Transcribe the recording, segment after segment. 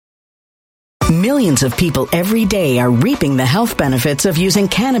Millions of people every day are reaping the health benefits of using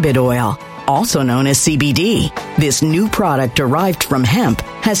cannabis oil, also known as CBD. This new product derived from hemp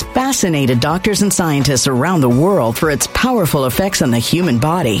has fascinated doctors and scientists around the world for its powerful effects on the human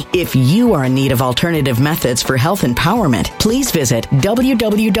body. If you are in need of alternative methods for health empowerment, please visit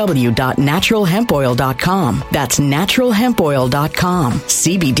www.naturalhempoil.com. That's naturalhempoil.com.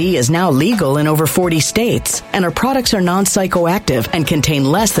 CBD is now legal in over 40 states, and our products are non-psychoactive and contain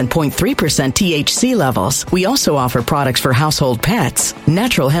less than 0.3% THC levels. We also offer products for household pets.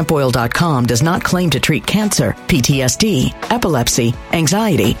 Naturalhempoil.com does not claim to treat cancer, PTSD, epilepsy,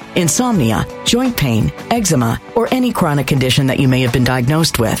 anxiety, insomnia, joint pain, eczema, or any chronic condition that you may have been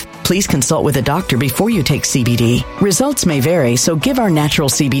diagnosed with. Please consult with a doctor before you take CBD. Results may vary, so give our natural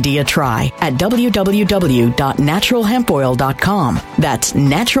CBD a try at www.naturalhempoil.com. That's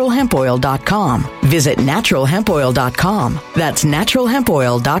naturalhempoil.com. Visit naturalhempoil.com. That's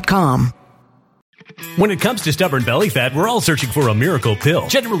naturalhempoil.com. When it comes to stubborn belly fat, we're all searching for a miracle pill.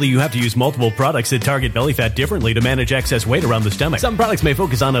 Generally, you have to use multiple products that target belly fat differently to manage excess weight around the stomach. Some products may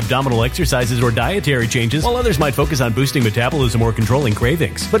focus on abdominal exercises or dietary changes, while others might focus on boosting metabolism or controlling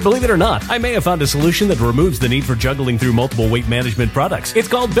cravings. But believe it or not, I may have found a solution that removes the need for juggling through multiple weight management products. It's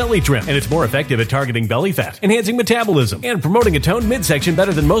called Belly Trim, and it's more effective at targeting belly fat, enhancing metabolism, and promoting a toned midsection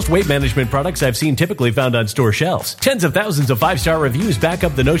better than most weight management products I've seen typically found on store shelves. Tens of thousands of 5-star reviews back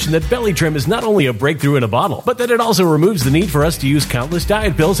up the notion that Belly Trim is not only a breakthrough in a bottle, but that it also removes the need for us to use countless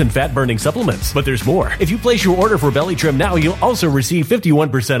diet pills and fat-burning supplements. But there's more. If you place your order for Belly Trim now, you'll also receive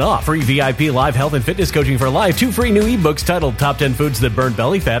 51% off, free VIP live health and fitness coaching for life, 2 free new ebooks titled Top 10 Foods That Burn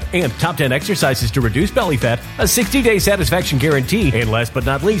Belly Fat and Top 10 Exercises to Reduce Belly Fat, a 60-day satisfaction guarantee, and last but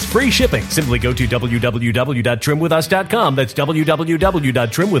not least, free shipping. Simply go to www.trimwithus.com. That's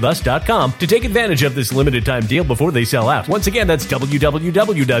www.trimwithus.com to take advantage of this limited time deal before they sell out. Once again, that's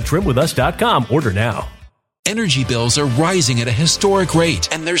www.trimwithus.com. Order now. Energy bills are rising at a historic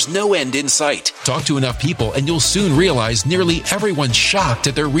rate, and there's no end in sight. Talk to enough people, and you'll soon realize nearly everyone's shocked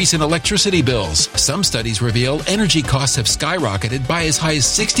at their recent electricity bills. Some studies reveal energy costs have skyrocketed by as high as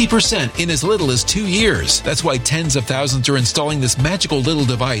 60% in as little as 2 years. That's why tens of thousands are installing this magical little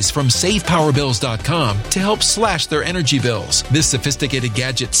device from SavePowerBills.com to help slash their energy bills. This sophisticated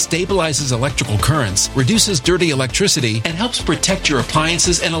gadget stabilizes electrical currents, reduces dirty electricity, and helps protect your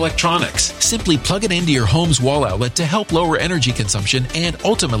appliances and electronics. Simply plug it into your home's wall outlet to help lower energy consumption and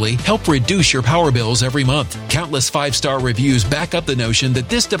ultimately help reduce your power bills every month. Countless 5-star reviews back up the notion that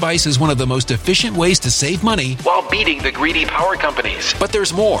this device is one of the most efficient ways to save money while beating the greedy power companies. But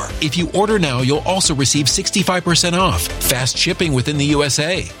there's more. If you order now, you'll also receive 65% off, fast shipping within the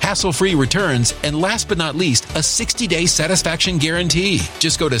USA, hassle-free returns, and last but not least, a 60-day satisfaction guarantee.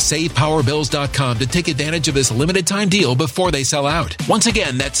 Just go to SavePowerBills.com to take advantage of this limited time deal before they sell out. Once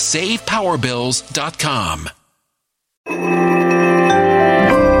again, that's SavePowerBills.com.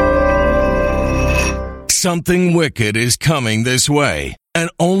 Something wicked is coming this way,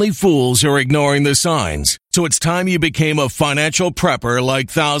 and only fools are ignoring the signs. So it's time you became a financial prepper like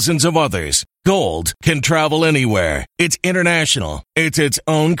thousands of others. Gold can travel anywhere. It's international. It's its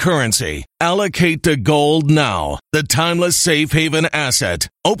own currency. Allocate to gold now, the timeless safe haven asset.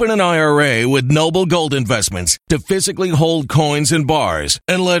 Open an IRA with Noble Gold Investments to physically hold coins and bars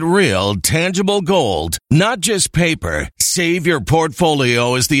and let real, tangible gold, not just paper, save your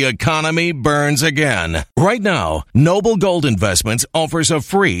portfolio as the economy burns again. Right now, Noble Gold Investments offers a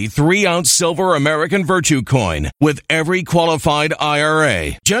free 3-ounce silver American Virtue coin with every qualified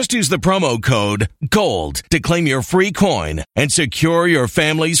IRA. Just use the promo code GOLD to claim your free coin and secure your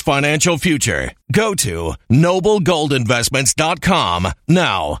family's financial future. Go to noblegoldinvestments.com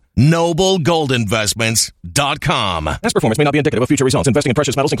now. noblegoldinvestments.com. Past performance may not be indicative of future results. Investing in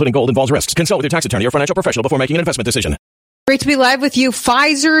precious metals, including gold, involves risks. Consult with your tax attorney or financial professional before making an investment decision. Great to be live with you.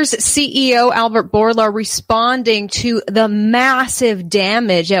 Pfizer's CEO, Albert Bourla, responding to the massive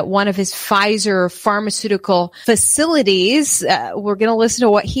damage at one of his Pfizer pharmaceutical facilities. We're going to listen to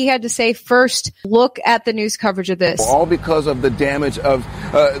what he had to say. First, look at the news coverage of this. All because of the damage of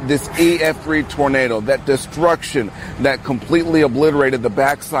this EF3 tornado, that destruction that completely obliterated the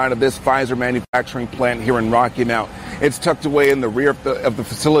backside of this Pfizer manufacturing plant here in Rocky Mount. It's tucked away in the rear of the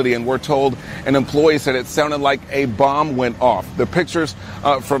facility, and we're told an employee said it sounded like a bomb went off. The pictures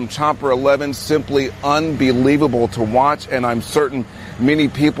from Chopper 11, simply unbelievable to watch, and I'm certain many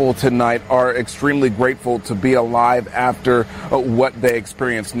people tonight are extremely grateful to be alive after what they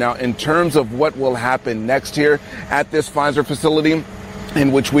experienced. Now, in terms of what will happen next here at this Pfizer facility,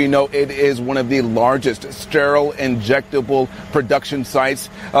 in which we know it is one of the largest sterile injectable production sites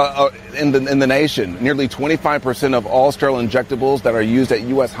in the nation. Nearly 25% of all sterile injectables that are used at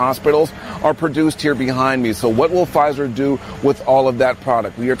U.S. hospitals are produced here behind me. So what will Pfizer do with all of that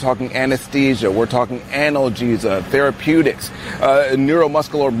product? We are talking anesthesia, we're talking analgesia, therapeutics,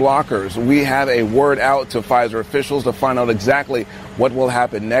 neuromuscular blockers. We have a word out to Pfizer officials to find out exactly what will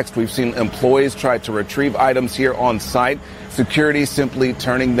happen next. We've seen employees try to retrieve items here on site. Security simply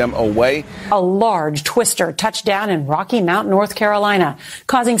turning them away. A large twister touched down in Rocky Mount, North Carolina,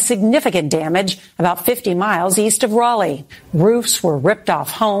 causing significant damage about 50 miles east of Raleigh. Roofs were ripped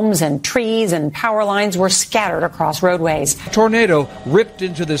off homes and trees and power lines were scattered across roadways. A tornado ripped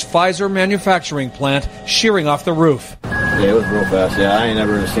into this Pfizer manufacturing plant, shearing off the roof. Yeah, it was real fast. Yeah, I ain't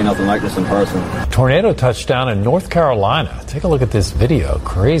never seen nothing like this in person. Tornado touchdown in North Carolina. Take a look at this video.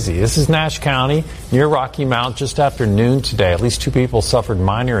 Crazy. This is Nash County near Rocky Mount just after noon today. At least 2 people suffered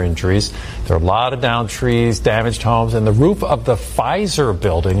minor injuries. There are a lot of downed trees, damaged homes, and the roof of the PFIZER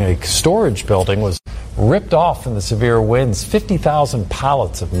building, a storage building, was ripped off in the severe winds. 50,000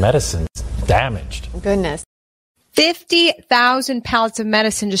 pallets of medicines damaged. Goodness. 50,000 pallets of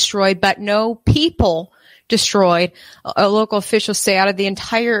medicine destroyed, but no people destroyed. Local officials say out of the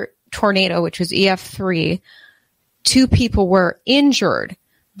entire tornado, which was EF3, 2 people were injured.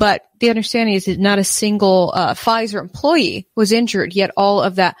 But the understanding is that not a single Pfizer employee was injured, yet all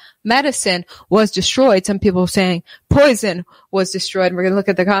of that medicine was destroyed. Some people saying poison was destroyed. And we're going to look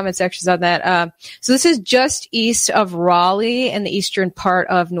at the comment sections on that. So this is just east of Raleigh in the eastern part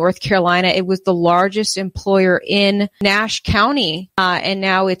of North Carolina. It was the largest employer in Nash County, and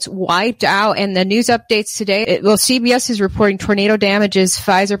now it's wiped out. And the news updates today, CBS is reporting tornado damages.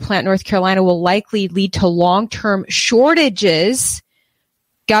 Pfizer plant North Carolina will likely lead to long-term shortages.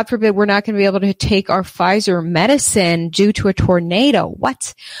 God forbid we're not going to be able to take our Pfizer medicine due to a tornado.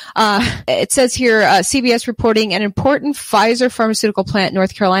 What? It says here, CBS reporting an important Pfizer pharmaceutical plant in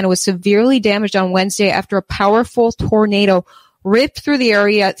North Carolina was severely damaged on Wednesday after a powerful tornado ripped through the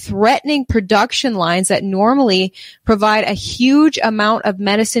area, threatening production lines that normally provide a huge amount of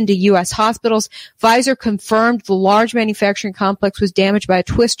medicine to U.S. hospitals. Pfizer confirmed the large manufacturing complex was damaged by a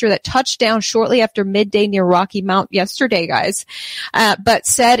twister that touched down shortly after midday near Rocky Mount yesterday, guys, but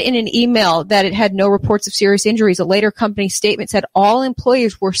said in an email that it had no reports of serious injuries. A later company statement said all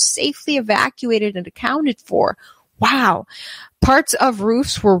employees were safely evacuated and accounted for. Wow. Parts of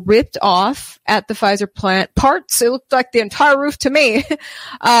roofs were ripped off at the Pfizer plant. It looked like the entire roof to me,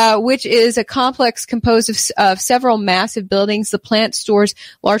 which is a complex composed of several massive buildings. The plant stores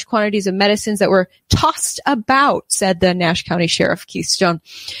large quantities of medicines that were tossed about, said the Nash County Sheriff, Keith Stone.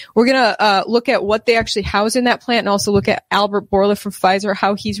 We're going to look at what they actually house in that plant and also look at Albert Bourla from Pfizer,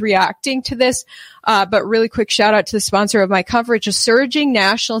 how he's reacting to this. But really quick shout out to the sponsor of my coverage. A surging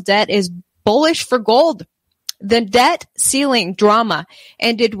national debt is bullish for gold. The debt ceiling drama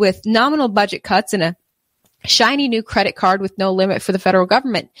ended with nominal budget cuts and a shiny new credit card with no limit for the federal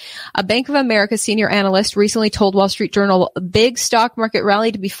government. A Bank of America senior analyst recently told Wall Street Journal a big stock market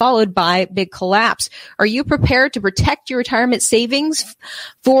rally to be followed by big collapse. Are you prepared to protect your retirement savings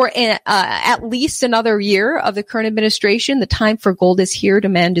for at least another year of the current administration? The time for gold is here.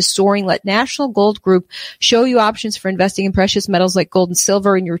 Demand is soaring. Let National Gold Group show you options for investing in precious metals like gold and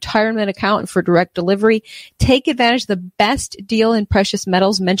silver in your retirement account and for direct delivery. Take advantage of the best deal in precious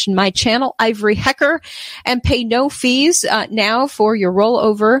metals. Mention my channel, Ivory Hecker, and pay no fees now for your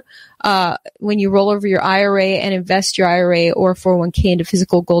rollover when you roll over your IRA and invest your IRA or 401k into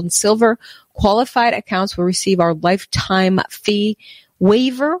physical gold and silver. Qualified accounts will receive our lifetime fee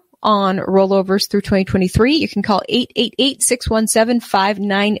waiver on rollovers through 2023. You can call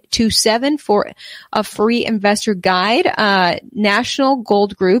 888-617-5927 for a free investor guide. National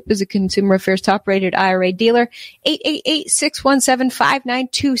Gold Group is a consumer affairs top-rated IRA dealer.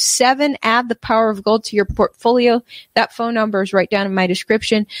 888-617-5927. Add the power of gold to your portfolio. That phone number is right down in my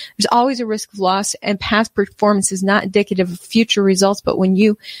description. There's always a risk of loss, and past performance is not indicative of future results. But when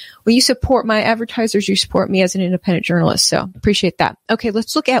you support my advertisers, you support me as an independent journalist. So appreciate that. Okay,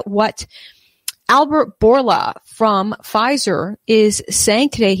 let's look at what Albert Bourla from Pfizer is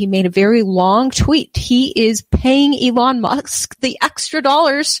saying today. He made a very long tweet. He is paying Elon Musk the extra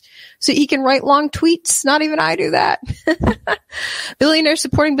dollars so he can write long tweets. Not even I do that. Billionaires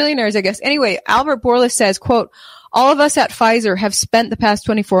supporting billionaires, I guess. Anyway, Albert Bourla says, quote, All of us at Pfizer have spent the past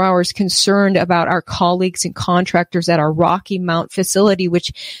 24 hours concerned about our colleagues and contractors at our Rocky Mount facility,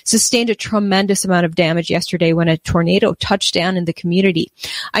 which sustained a tremendous amount of damage yesterday when a tornado touched down in the community.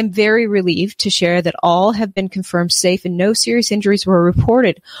 I'm very relieved to share that all have been confirmed safe and no serious injuries were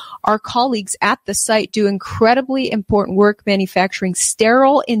reported. Our colleagues at the site do incredibly important work manufacturing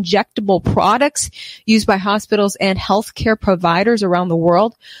sterile injectable products used by hospitals and healthcare providers around the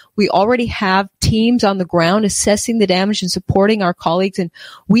world. We already have teams on the ground assessing the damage and supporting our colleagues, and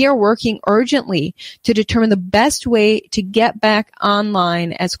we are working urgently to determine the best way to get back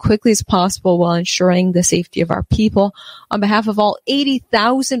online as quickly as possible while ensuring the safety of our people. On behalf of all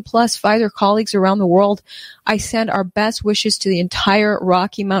 80,000 plus Pfizer colleagues around the world, I send our best wishes to the entire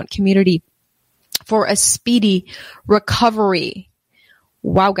Rocky Mount community for a speedy recovery.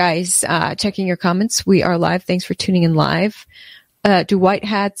 Wow, guys, checking your comments. We are live. Thanks for tuning in live. Do white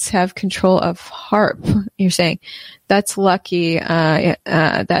hats have control of HARP? You're saying that's lucky.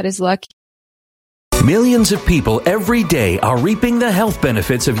 That is lucky. Millions of people every day are reaping the health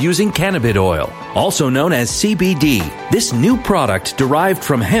benefits of using cannabis oil, also known as CBD. This new product derived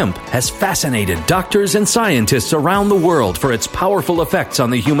from hemp has fascinated doctors and scientists around the world for its powerful effects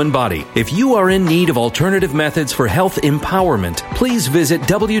on the human body. If you are in need of alternative methods for health empowerment, please visit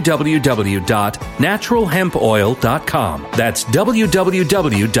www.naturalhempoil.com. That's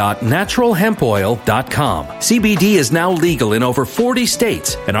www.naturalhempoil.com. CBD is now legal in over 40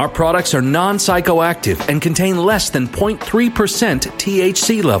 states, and our products are non-psychoactive and contain less than 0.3%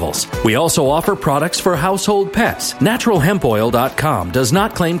 THC levels. We also offer products for household pets. NaturalHempOil.com does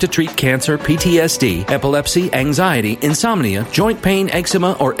not claim to treat cancer, PTSD, epilepsy, anxiety, insomnia, joint pain,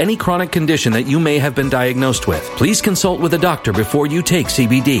 eczema, or any chronic condition that you may have been diagnosed with. Please consult with a doctor before you take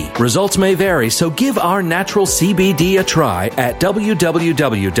CBD. Results may vary, so give our natural CBD a try at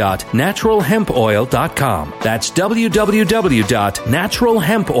www.naturalhempoil.com. That's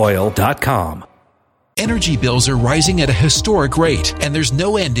www.naturalhempoil.com. Energy bills are rising at a historic rate, and there's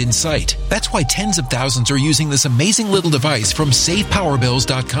no end in sight. That's why tens of thousands are using this amazing little device from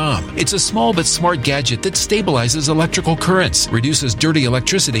SavePowerBills.com. It's a small but smart gadget that stabilizes electrical currents, reduces dirty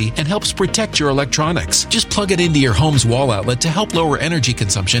electricity, and helps protect your electronics. Just plug it into your home's wall outlet to help lower energy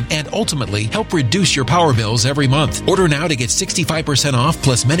consumption and ultimately help reduce your power bills every month. Order now to get 65% off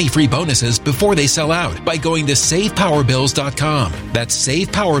plus many free bonuses before they sell out by going to SavePowerBills.com. That's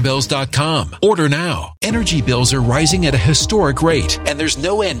SavePowerBills.com. Order now. Energy bills are rising at a historic rate, and there's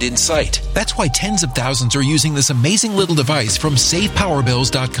no end in sight. That's why tens of thousands are using this amazing little device from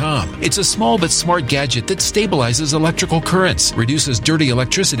SavePowerBills.com. It's a small but smart gadget that stabilizes electrical currents, reduces dirty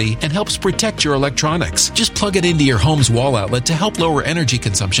electricity, and helps protect your electronics. Just plug it into your home's wall outlet to help lower energy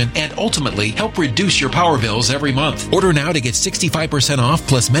consumption and ultimately help reduce your power bills every month. Order now to get 65% off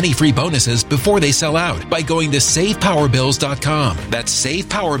plus many free bonuses before they sell out by going to SavePowerBills.com. That's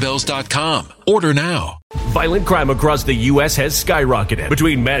SavePowerBills.com. Order now. Violent crime across the U.S. has skyrocketed.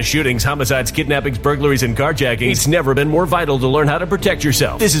 Between mass shootings, homicides, kidnappings, burglaries, and carjackings, it's never been more vital to learn how to protect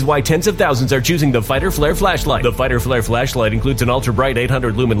yourself. This is why tens of thousands are choosing the Fighter Flare flashlight. The Fighter Flare flashlight includes an ultra-bright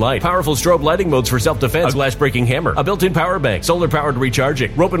 800 lumen light, powerful strobe lighting modes for self-defense, a glass-breaking hammer, a built-in power bank, solar-powered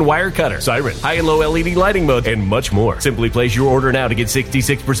recharging, rope and wire cutter, siren, high and low LED lighting mode, and much more. Simply place your order now to get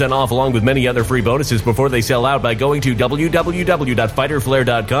 66% off along with many other free bonuses before they sell out by going to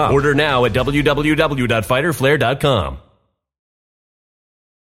www.fighterflare.com. Order now at www.fighterflare.com.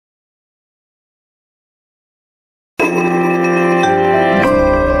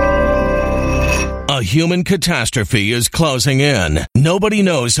 A human catastrophe is closing in. Nobody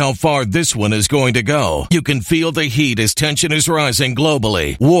knows how far this one is going to go. You can feel the heat as tension is rising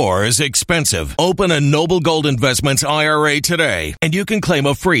globally. War is expensive. Open a Noble Gold Investments IRA today, and you can claim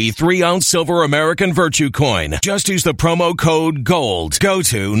a free 3-ounce silver American Virtue coin. Just use the promo code GOLD. Go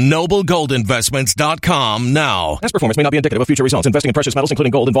to noblegoldinvestments.com now. Past performance may not be indicative of future results. Investing in precious metals,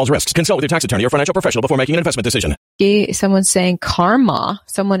 including gold, involves risks. Consult with your tax attorney or financial professional before making an investment decision. Someone's saying karma.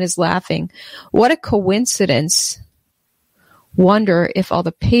 Someone is laughing. What a coincidence. Wonder if all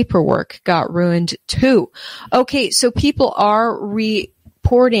the paperwork got ruined too. Okay, so people are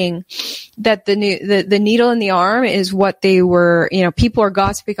reporting that the needle in the arm is what they were, people are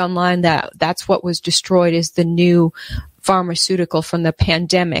gossiping online that that's what was destroyed is the new pharmaceutical from the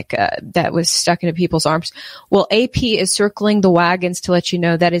pandemic that was stuck into people's arms. Well, AP is circling the wagons to let you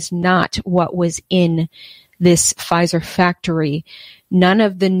know that is not what was in this Pfizer factory. None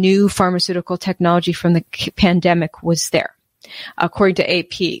of the new pharmaceutical technology from the pandemic was there. According to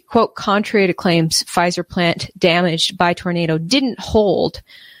AP, quote, contrary to claims, Pfizer plant damaged by tornado didn't hold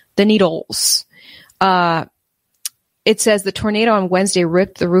the needles. it says the tornado on Wednesday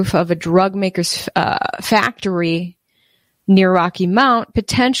ripped the roof of a drug maker's factory near Rocky Mount,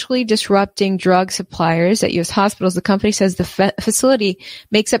 potentially disrupting drug suppliers at U.S. hospitals. The company says the facility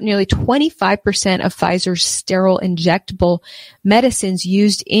makes up nearly 25% of Pfizer's sterile injectable medicines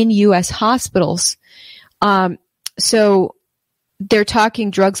used in U.S. hospitals. So they're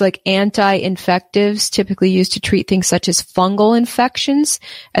talking drugs like anti-infectives, typically used to treat things such as fungal infections,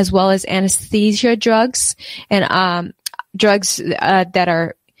 as well as anesthesia drugs and drugs that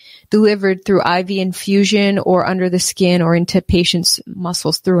are delivered through IV infusion or under the skin or into patients'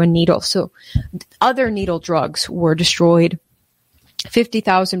 muscles through a needle. So other needle drugs were destroyed.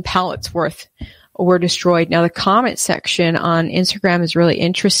 50,000 pallets worth were destroyed. Now the comment section on Instagram is really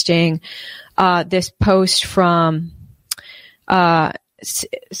interesting. This post from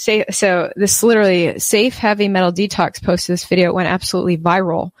so this literally Safe Heavy Metal Detox posted this video. It went absolutely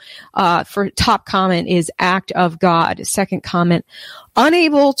viral. For top comment is Act of God. Second comment,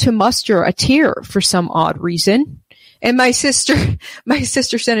 unable to muster a tear for some odd reason. And my sister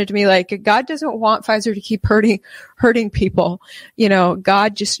sent it to me like, God doesn't want Pfizer to keep hurting people. You know,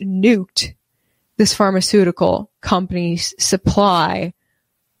 God just nuked this pharmaceutical company's supply,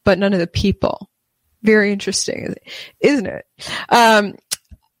 but none of the people. Very interesting, isn't it?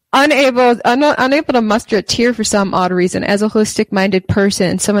 Unable to muster a tear for some odd reason. As a holistic-minded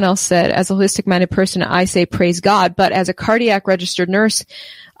person, someone else said, as a holistic-minded person, I say praise God. But as a cardiac registered nurse,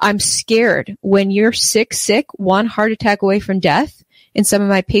 I'm scared. When you're sick, one heart attack away from death. In some of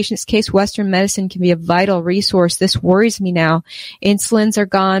my patients' case, Western medicine can be a vital resource. This worries me now. Insulins are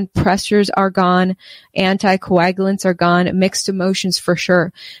gone, pressors are gone, anticoagulants are gone, mixed emotions for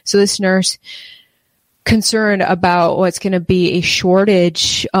sure. So this nurse, concerned about what's going to be a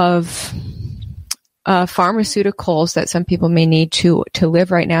shortage of pharmaceuticals that some people may need to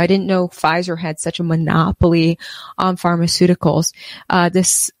live right now. I didn't know Pfizer had such a monopoly on pharmaceuticals.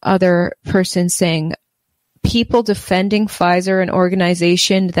 This other person saying, people defending Pfizer, an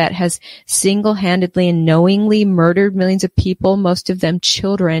organization that has single-handedly and knowingly murdered millions of people, most of them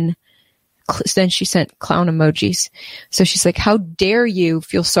children. Then she sent clown emojis. So she's like, how dare you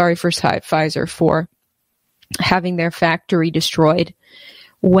feel sorry for Pfizer for having their factory destroyed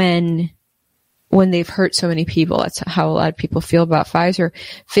when they've hurt so many people. That's how a lot of people feel about Pfizer.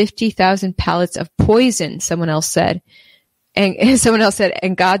 50,000 pallets of poison, someone else said. And someone else said,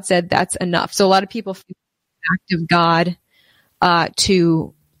 and God said that's enough. So a lot of people feel the act of God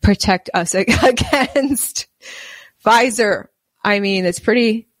to protect us against Pfizer. I mean, it's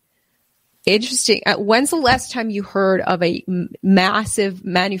pretty interesting. When's the last time you heard of a massive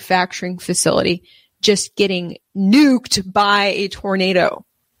manufacturing facility just getting nuked by a tornado?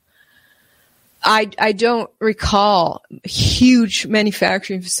 I don't recall huge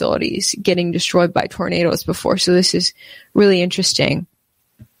manufacturing facilities getting destroyed by tornadoes before. So this is really interesting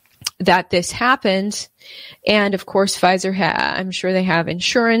that this happened. And of course, Pfizer I'm sure they have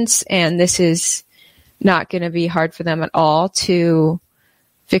insurance, and this is not going to be hard for them at all to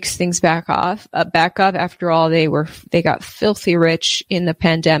fix things back up. After all, they got filthy rich in the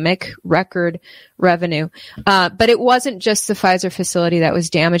pandemic, record revenue. But it wasn't just the Pfizer facility that was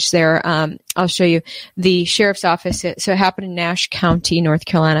damaged there. I'll show you the sheriff's office. So it happened in Nash County, North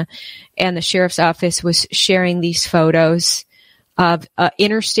Carolina, and the sheriff's office was sharing these photos of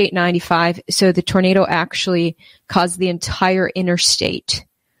Interstate 95. So the tornado actually caused the entire interstate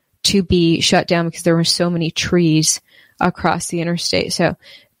to be shut down because there were so many trees across the interstate. So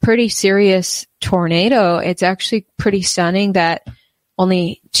pretty serious tornado. It's actually pretty stunning that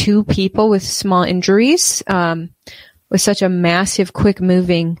only 2 people with small injuries with such a massive, quick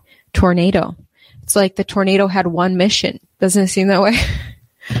moving tornado. It's like the tornado had one mission. Doesn't it seem that way?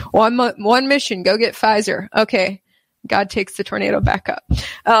 One mission, go get Pfizer. Okay. God takes the tornado back up.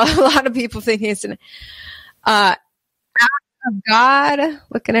 A lot of people think it's an act of God.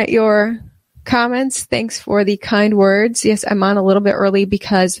 Looking at your comments. Thanks for the kind words. Yes, I'm on a little bit early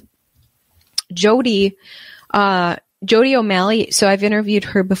because Jody O'Malley, so I've interviewed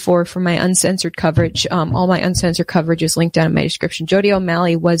her before for my uncensored coverage. All my uncensored coverage is linked down in my description. Jody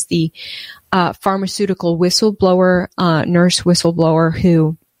O'Malley was the pharmaceutical whistleblower, nurse whistleblower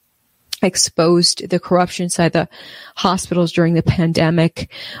who exposed the corruption inside the hospitals during the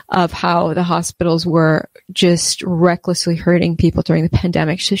pandemic, of how the hospitals were just recklessly hurting people during the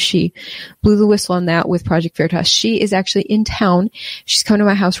pandemic. So she blew the whistle on that with Project Veritas. She is actually in town. She's coming to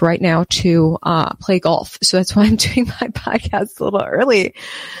my house right now to play golf. So that's why I'm doing my podcast a little early,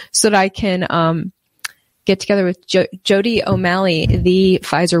 so that I can get together with Jody O'Malley, the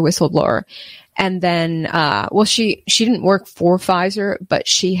Pfizer whistleblower. And then, she didn't work for Pfizer, but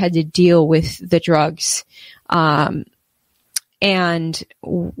she had to deal with the drugs, and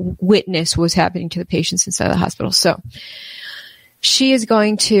witness what was happening to the patients inside the hospital. So she is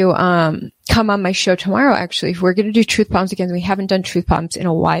going to come on my show tomorrow, actually. We're going to do truth bombs again. We haven't done truth bombs in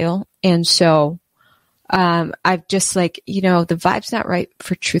a while. And so I've just the vibe's not right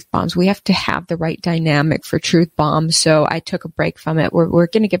for truth bombs. We have to have the right dynamic for truth bombs. So I took a break from it. We're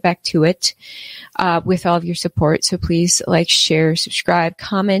going to get back to it with all of your support. So please share, subscribe,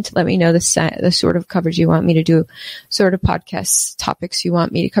 comment. Let me know the sort of coverage you want me to do, sort of podcast topics you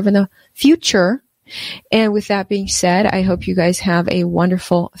want me to cover in the future. And with that being said, I hope you guys have a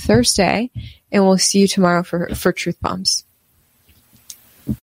wonderful Thursday, and we'll see you tomorrow for Truth Bombs.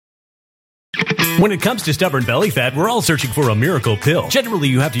 When it comes to stubborn belly fat, we're all searching for a miracle pill. Generally,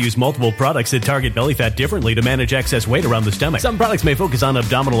 you have to use multiple products that target belly fat differently to manage excess weight around the stomach. Some products may focus on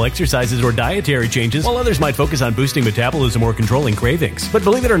abdominal exercises or dietary changes, while others might focus on boosting metabolism or controlling cravings. But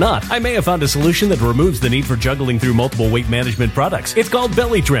believe it or not, I may have found a solution that removes the need for juggling through multiple weight management products. It's called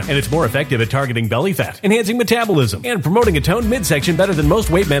Belly Trim, and it's more effective at targeting belly fat, enhancing metabolism, and promoting a toned midsection better than most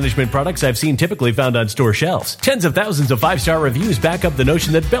weight management products I've seen typically found on store shelves. Tens of thousands of 5-star reviews back up the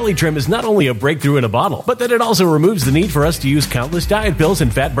notion that Belly Trim is not only a breakthrough in a bottle, but that it also removes the need for us to use countless diet pills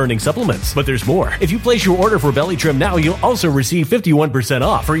and fat-burning supplements. But there's more. If you place your order for Belly Trim now, you'll also receive 51%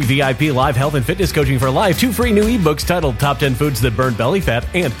 off, free VIP live health and fitness coaching for life, 2 free new ebooks titled Top 10 Foods That Burn Belly Fat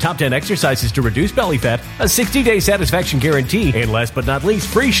and Top 10 Exercises to Reduce Belly Fat, a 60-day satisfaction guarantee, and last but not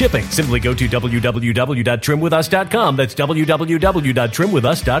least, free shipping. Simply go to www.trimwithus.com. That's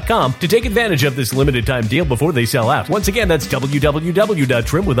www.trimwithus.com to take advantage of this limited time deal before they sell out. Once again, that's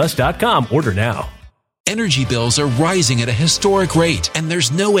www.trimwithus.com. Order now. Energy bills are rising at a historic rate, and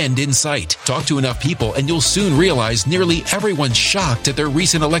there's no end in sight. Talk to enough people, and you'll soon realize nearly everyone's shocked at their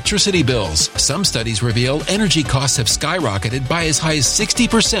recent electricity bills. Some studies reveal energy costs have skyrocketed by as high as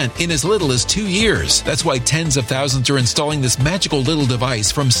 60% in as little as 2 years. That's why tens of thousands are installing this magical little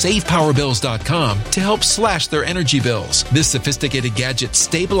device from SavePowerBills.com to help slash their energy bills. This sophisticated gadget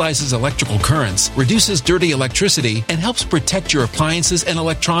stabilizes electrical currents, reduces dirty electricity, and helps protect your appliances and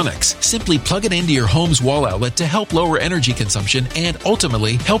electronics. Simply plug it into your home's wall outlet to help lower energy consumption and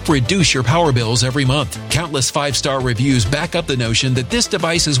ultimately help reduce your power bills every month. Countless 5-star reviews back up the notion that this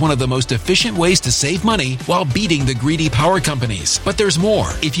device is one of the most efficient ways to save money while beating the greedy power companies. But there's more.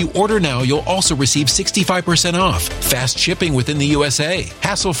 If you order now, you'll also receive 65% off, fast shipping within the USA,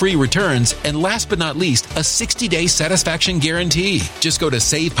 hassle-free returns, and last but not least, a 60-day satisfaction guarantee. Just go to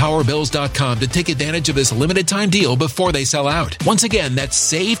SavePowerBills.com to take advantage of this limited time deal before they sell out. Once again, that's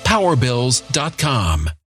SavePowerBills.com.